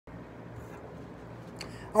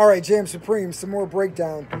All right, Jam Supreme, some more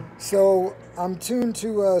breakdown. So I'm tuned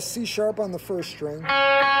to C sharp on the first string. All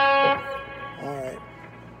right.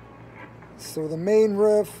 So the main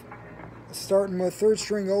riff, starting with third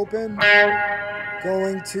string open,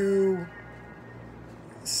 going to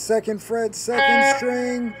second fret, second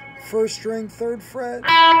string, first string, third fret. So,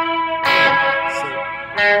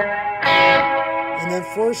 and then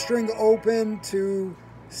fourth string open to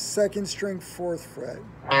second string, fourth fret.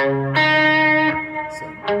 So.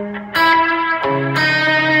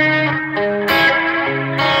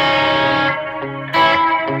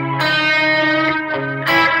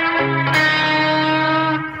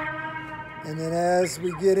 And then as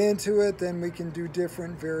we get into it, then we can do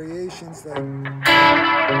different variations. So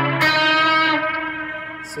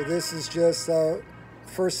this is just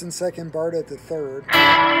first and second barred at the third.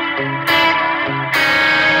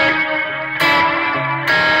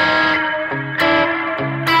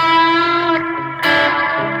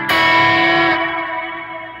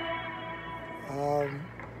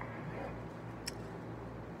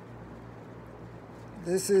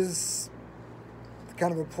 This is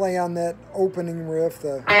kind of a play on that opening riff.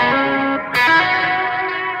 So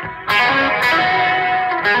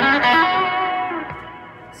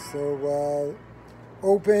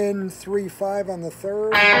open 3-5 on the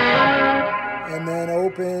third, and then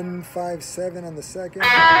open 5-7 on the second.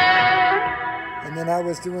 And then I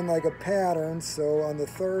was doing like a pattern, so on the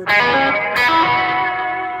third,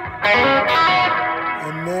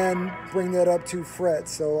 and then bring that up 2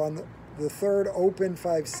 frets. So on the third, open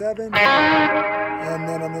 5-7, and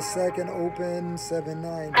then on the second, open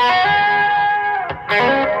 7-9.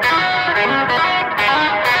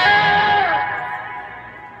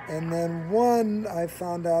 And then one I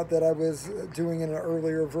found out that I was doing in an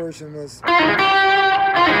earlier version was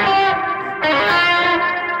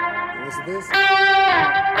this.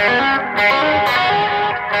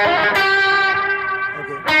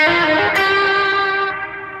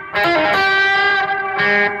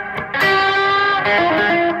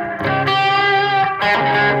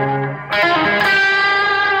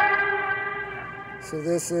 So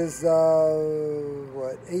this is,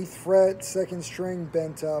 8th fret, second string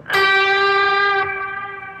bent up.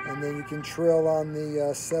 And then you can trill on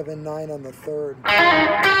the 7-9 on the third.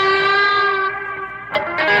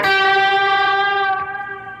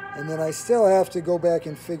 And then I still have to go back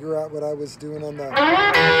and figure out what I was doing on the...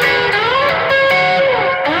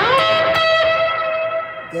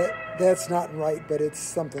 That's not right, but it's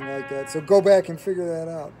something like that. So go back and figure that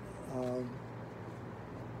out.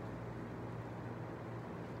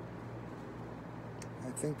 I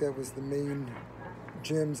think that was the main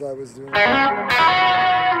gems I was doing. All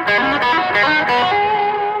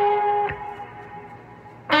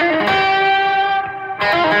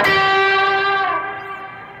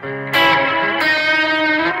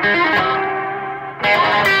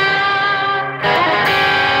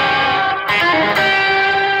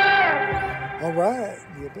right,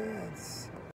 the Advance.